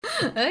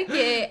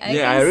Okay, I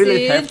Yeah, can I really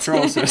see have it.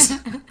 trousers.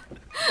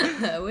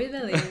 We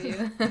believe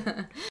you.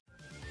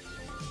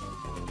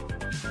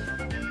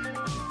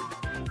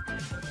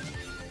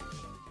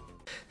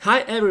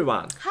 Hi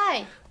everyone!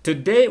 Hi.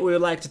 Today we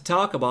would like to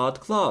talk about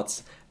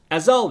clothes.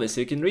 As always,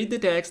 you can read the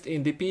text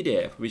in the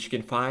PDF, which you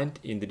can find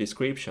in the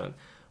description.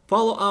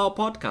 Follow our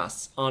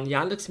podcasts on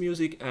Yandex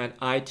Music and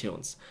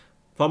iTunes.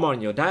 For more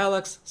new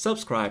dialogues,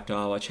 subscribe to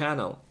our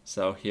channel.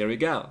 So here we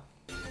go.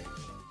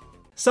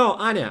 So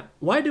Anya,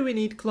 why do we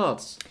need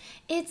clothes?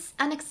 It's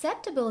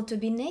unacceptable to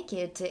be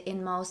naked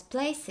in most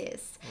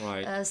places.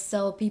 Right.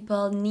 So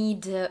people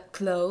need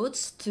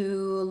clothes to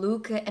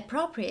look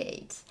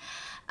appropriate.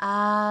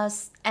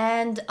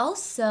 And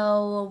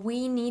also,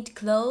 we need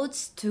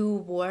clothes to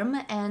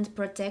warm and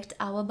protect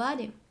our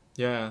body.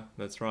 Yeah,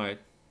 that's right.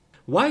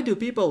 Why do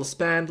people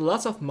spend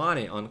lots of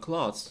money on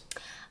clothes?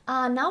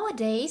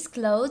 Nowadays,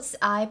 clothes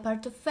are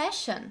part of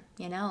fashion,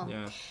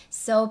 Yeah.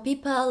 So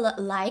people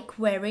like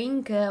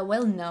wearing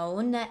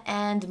well-known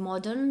and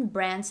modern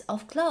brands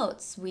of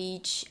clothes,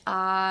 which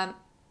are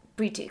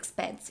pretty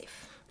expensive.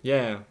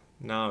 Yeah,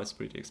 now it's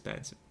pretty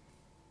expensive.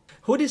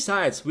 Who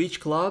decides which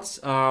clothes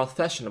are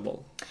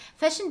fashionable?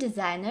 Fashion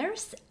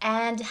designers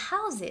and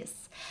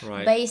houses.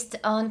 Right. Based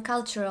on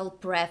cultural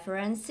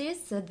preferences,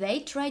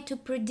 they try to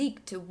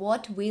predict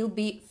what will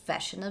be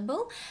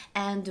fashionable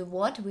and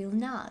what will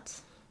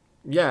not.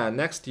 Yeah,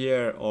 next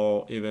year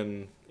or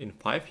even in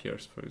 5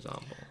 years, for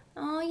example.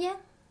 Oh, yeah.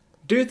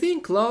 Do you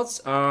think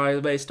clothes are a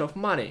waste of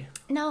money?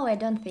 No, I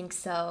don't think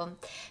so.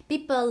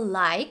 People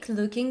like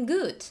looking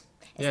good,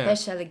 Yeah.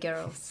 especially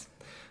girls.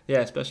 Yeah,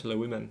 especially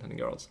women and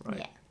girls, right?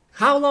 Yeah.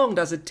 How long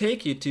does it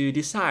take you to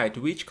decide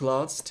which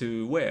clothes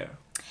to wear?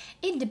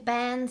 It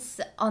depends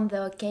on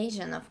the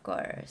occasion, of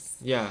course.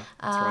 Yeah,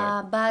 that's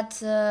right.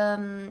 But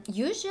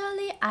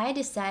usually I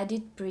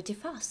decided pretty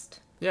fast.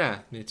 Yeah,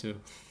 me too.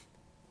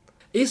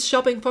 Is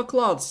shopping for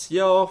clothes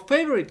your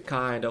favorite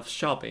kind of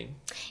shopping?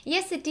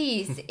 Yes, it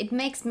is. It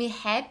makes me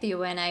happy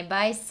when I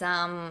buy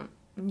some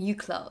new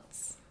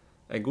clothes.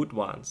 A good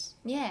ones,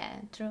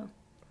 Yeah, true.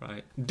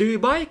 right? Do you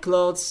buy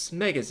clothes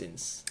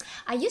magazines?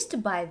 I used to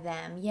buy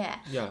them, yeah.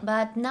 Yeah.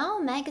 But now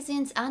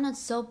magazines are not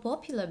so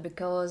popular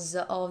because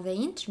of the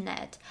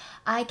internet.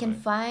 I can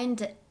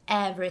find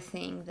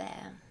everything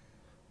there.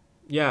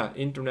 Yeah,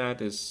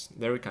 internet is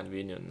very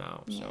convenient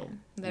now. Yeah, So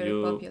very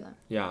you, popular.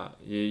 Yeah,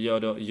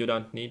 you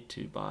don't need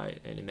to buy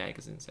any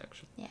magazines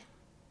actually. Yeah,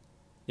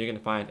 You can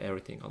find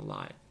everything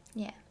online.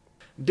 yeah.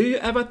 Do you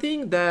ever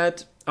think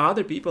that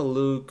other people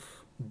look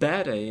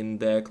better in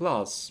their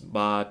clothes,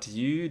 but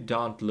you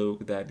don't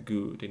look that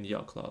good in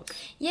your clothes?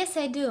 Yes,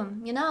 I do.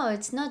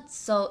 It's not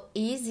so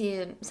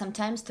easy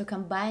sometimes to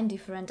combine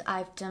different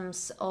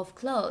items of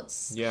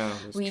clothes, Yeah,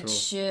 that's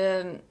which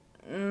true.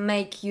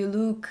 make you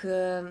look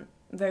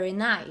very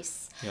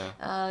nice.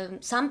 Yeah.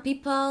 Some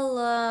people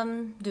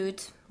do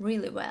it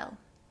really well.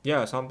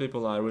 Yeah, some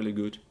people are really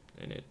good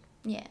in it.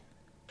 Yeah.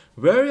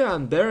 Were you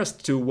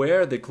embarrassed to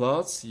wear the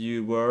clothes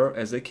you wore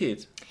as a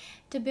kid?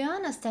 To be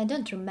honest, I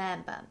don't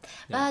remember.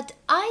 Yeah. But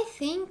I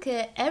think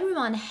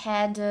everyone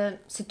had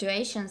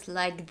situations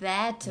like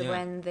that Yeah.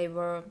 when they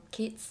were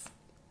kids.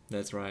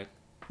 That's right.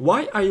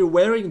 Why are you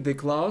wearing the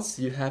clothes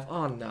you have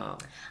on now?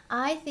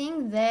 I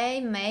think they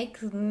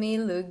make me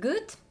look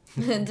good.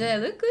 Do I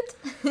look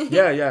good?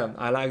 Yeah,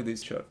 I like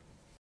this shirt.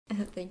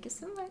 Thank you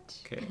so much.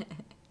 Okay.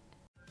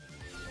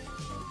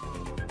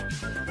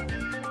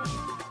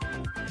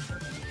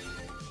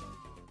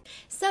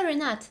 So,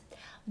 Renat,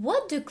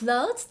 what do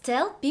clothes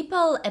tell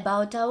people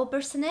about our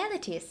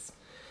personalities?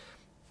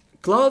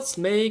 Clothes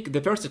make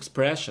the first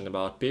expression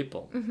about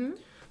people.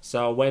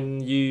 So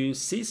when you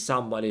see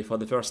somebody for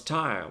the first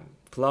time,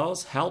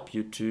 clothes help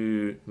you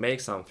to make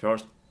some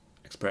first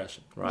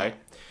expression, right?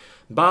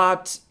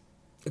 But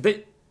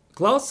the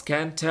clothes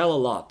can tell a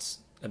lot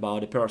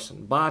about a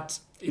person, but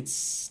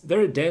it's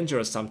very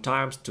dangerous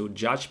sometimes to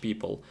judge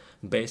people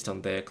based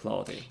on their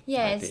clothing.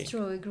 Yeah, I it's think.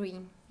 true, agree.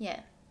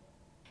 Yeah.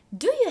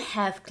 Do you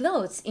have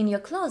clothes in your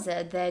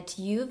closet that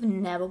you've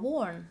never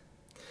worn?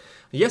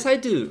 Yes, I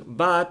do,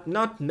 but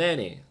not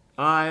many.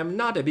 I'm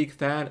not a big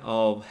fan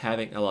of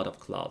having a lot of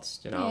clothes,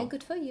 you know. Yeah,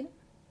 good for you.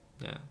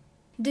 Yeah.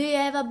 Do you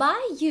ever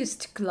buy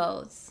used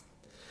clothes?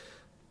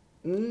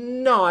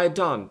 No, I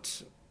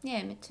don't.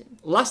 Yeah, me too.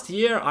 Last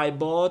year I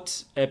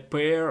bought a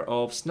pair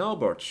of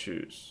snowboard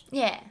shoes.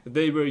 Yeah.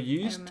 They were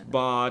used, remember.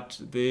 but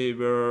they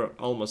were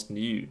almost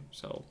new,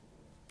 so.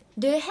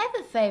 Do you have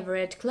a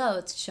favorite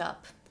clothes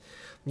shop?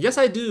 Yes,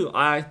 I do.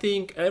 I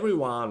think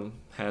everyone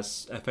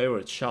has a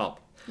favorite shop.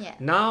 Yeah.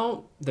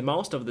 Now, the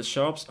most of the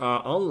shops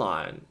are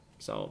online,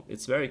 so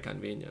it's very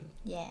convenient.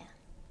 Yeah.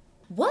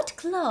 What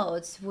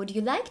clothes would you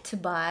like to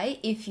buy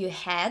if you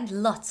had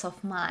lots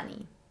of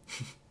money?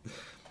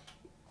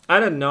 I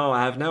don't know,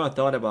 I have never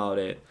thought about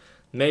it.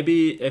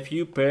 Maybe a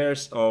few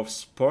pairs of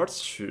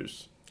sports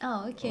shoes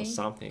Oh, or okay.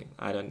 something.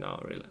 I don't know,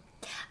 really.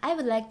 I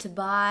would like to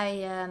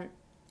buy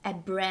a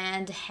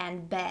brand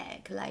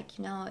handbag, like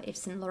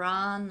Yves Saint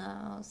Laurent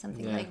or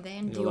something like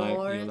that, you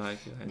Dior. like,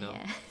 I know.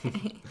 Yeah.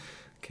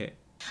 Okay.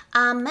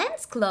 Are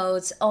men's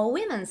clothes or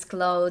women's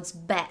clothes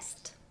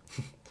best?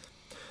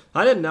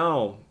 I don't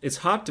know. It's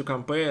hard to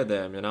compare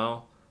them,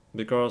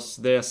 because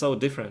they are so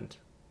different.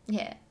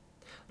 Yeah.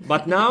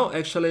 But now,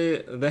 actually,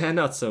 they are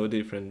not so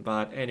different.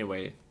 But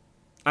anyway,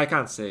 I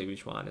can't say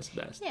which one is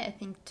best. Yeah, I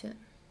think too.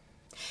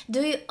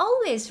 Do you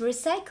always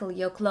recycle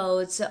your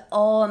clothes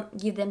or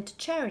give them to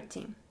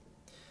charity?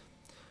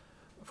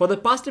 For the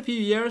past few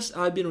years,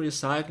 I've been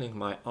recycling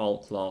my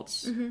old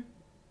clothes.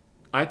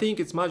 I think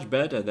it's much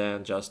better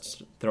than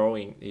just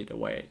throwing it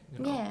away.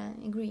 Yeah,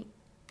 I agree.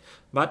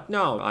 But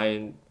no,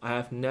 I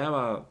have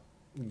never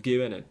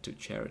given it to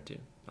charity,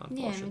 Yeah,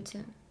 me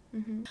unfortunately.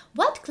 too.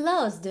 What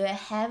clothes do you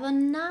have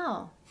on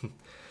now?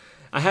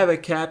 I have a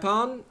cap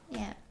on.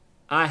 Yeah.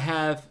 I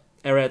have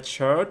a red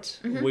shirt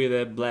with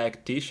a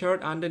black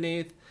t-shirt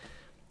underneath.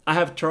 I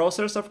have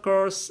trousers, of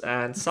course,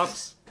 and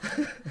socks.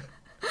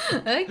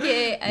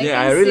 Okay, I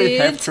Yeah, can I really see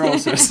have it.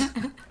 trousers.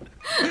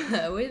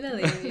 We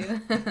believe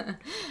you.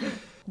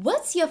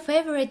 What's your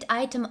favorite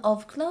item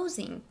of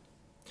clothing?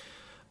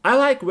 I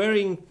like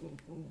wearing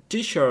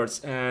t-shirts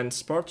and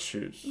sports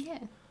shoes. Yeah,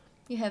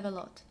 you have a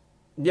lot.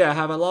 Yeah, I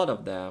have a lot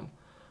of them.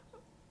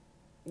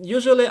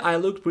 Usually I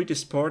look pretty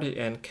sporty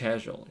and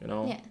casual.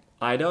 Yeah.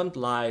 I don't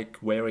like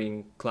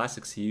wearing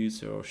classic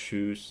suits or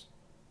shoes.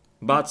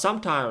 But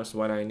sometimes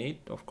when I need,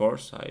 of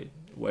course, I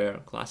wear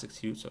classic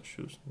suits or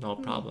shoes. No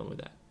problem with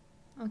that.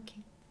 Okay.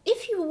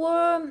 If you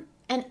were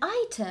an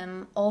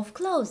item of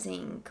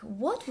clothing,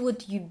 what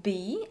would you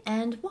be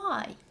and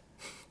why?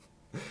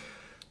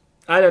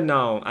 I don't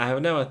know. I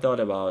have never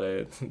thought about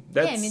it.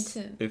 That's me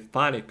too. a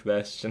funny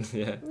question,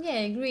 yeah. Yeah,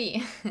 I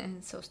agree.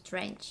 So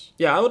strange.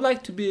 Yeah, I would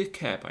like to be a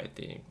cap, I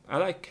think. I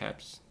like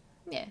caps.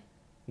 Yeah.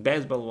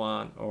 Baseball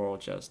one or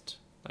just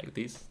like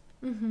this.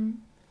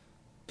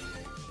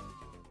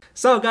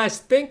 So guys,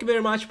 thank you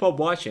very much for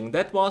watching.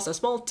 That was a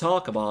small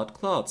talk about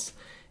clothes.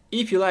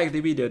 If you like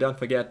the video, don't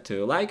forget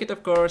to like it,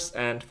 of course,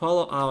 and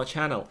follow our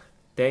channel.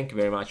 Thank you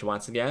very much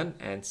once again,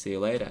 and see you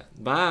later.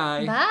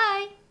 Bye!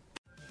 Bye!